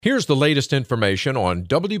Here's the latest information on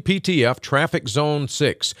WPTF Traffic Zone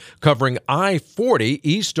 6, covering I-40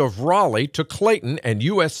 east of Raleigh to Clayton and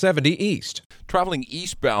US 70 east. Traveling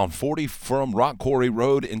eastbound 40 from Rock Quarry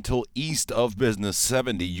Road until east of Business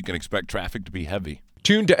 70, you can expect traffic to be heavy.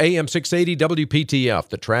 Tune to AM 680 WPTF,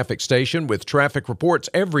 the traffic station with traffic reports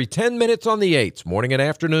every 10 minutes on the 8s, morning and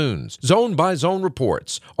afternoons. Zone-by-zone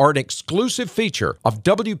reports are an exclusive feature of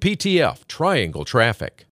WPTF Triangle Traffic.